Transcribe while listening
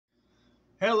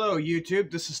Hello YouTube,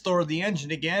 this is Thor the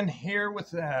Engine again, here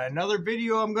with another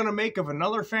video I'm going to make of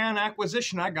another fan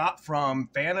acquisition I got from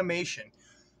Fanimation.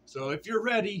 So if you're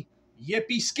ready,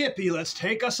 yippee skippy, let's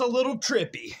take us a little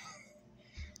trippy.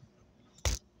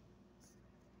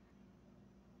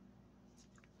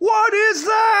 What is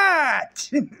that?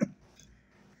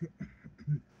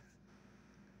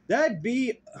 That'd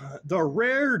be the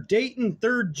rare Dayton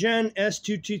 3rd Gen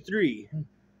S223.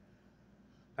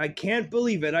 I can't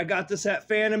believe it. I got this at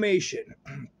Fanimation.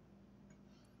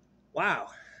 Wow.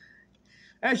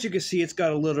 As you can see, it's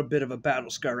got a little bit of a battle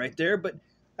scar right there, but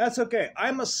that's okay.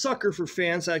 I'm a sucker for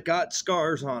fans that got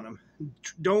scars on them.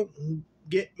 Don't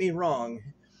get me wrong.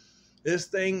 This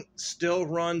thing still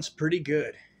runs pretty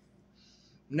good.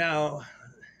 Now,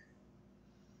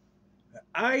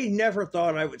 I never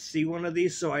thought I would see one of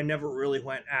these, so I never really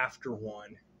went after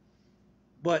one.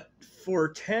 But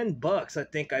for 10 bucks, I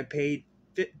think I paid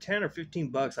 10 or 15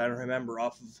 bucks, I don't remember,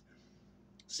 off of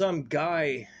some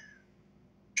guy.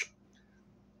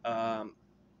 I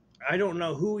don't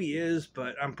know who he is,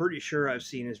 but I'm pretty sure I've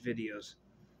seen his videos.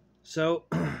 So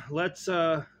let's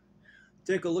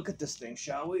take a look at this thing,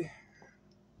 shall we?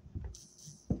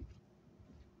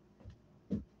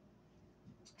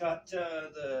 It's got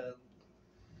the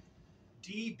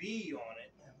DB on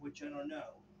it, which I don't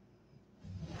know.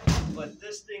 But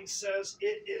this thing says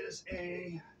it is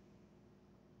a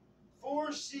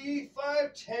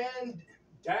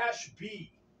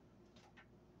 4C510-B.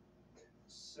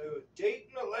 So,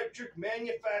 Dayton Electric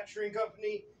Manufacturing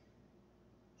Company,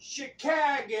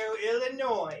 Chicago,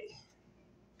 Illinois.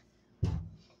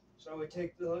 So we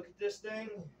take a look at this thing.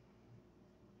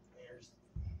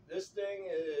 This thing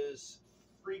is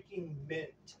freaking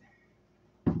mint.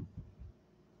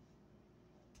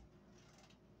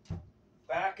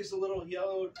 Back is a little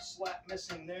yellow slat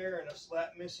missing there and a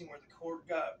slat missing where the cord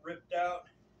got ripped out.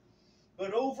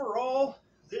 But overall,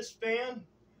 this fan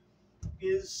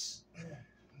is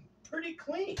pretty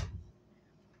clean.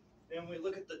 Then we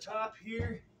look at the top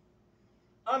here.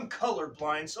 I'm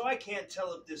colorblind, so I can't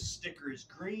tell if this sticker is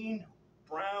green,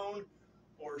 brown,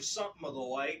 or something of the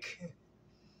like.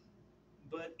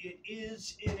 But it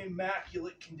is in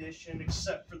immaculate condition,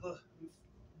 except for the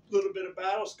little bit of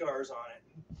battle scars on it.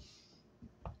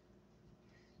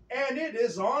 And it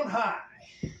is on high.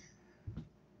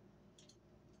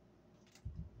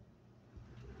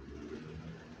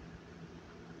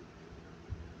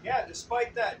 Yeah,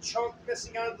 despite that chunk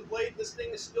missing out of the blade, this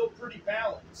thing is still pretty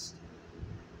balanced.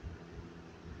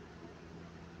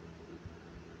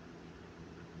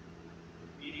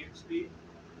 Medium speed.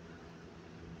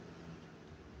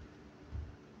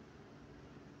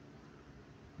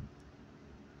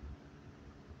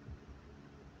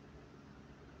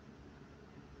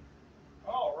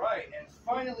 All right, and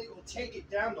finally we'll take it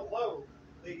down to low,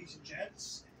 ladies and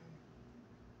gents.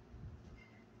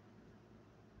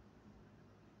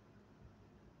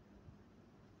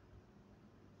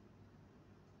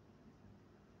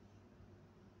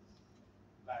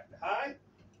 Back to high.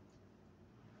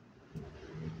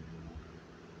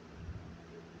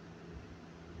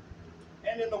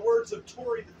 And in the words of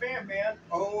Tori the Fan Man,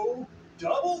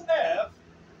 O-double-F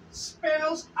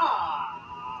spells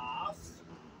off.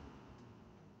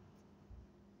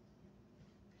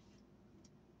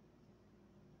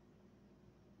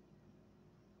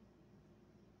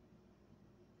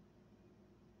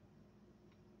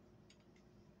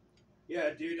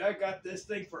 Yeah, dude, I got this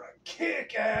thing for a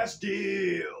kick-ass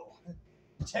deal.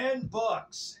 10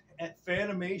 bucks at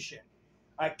Fanimation.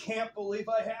 I can't believe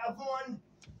I have one,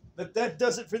 but that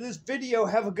does it for this video.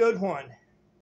 Have a good one.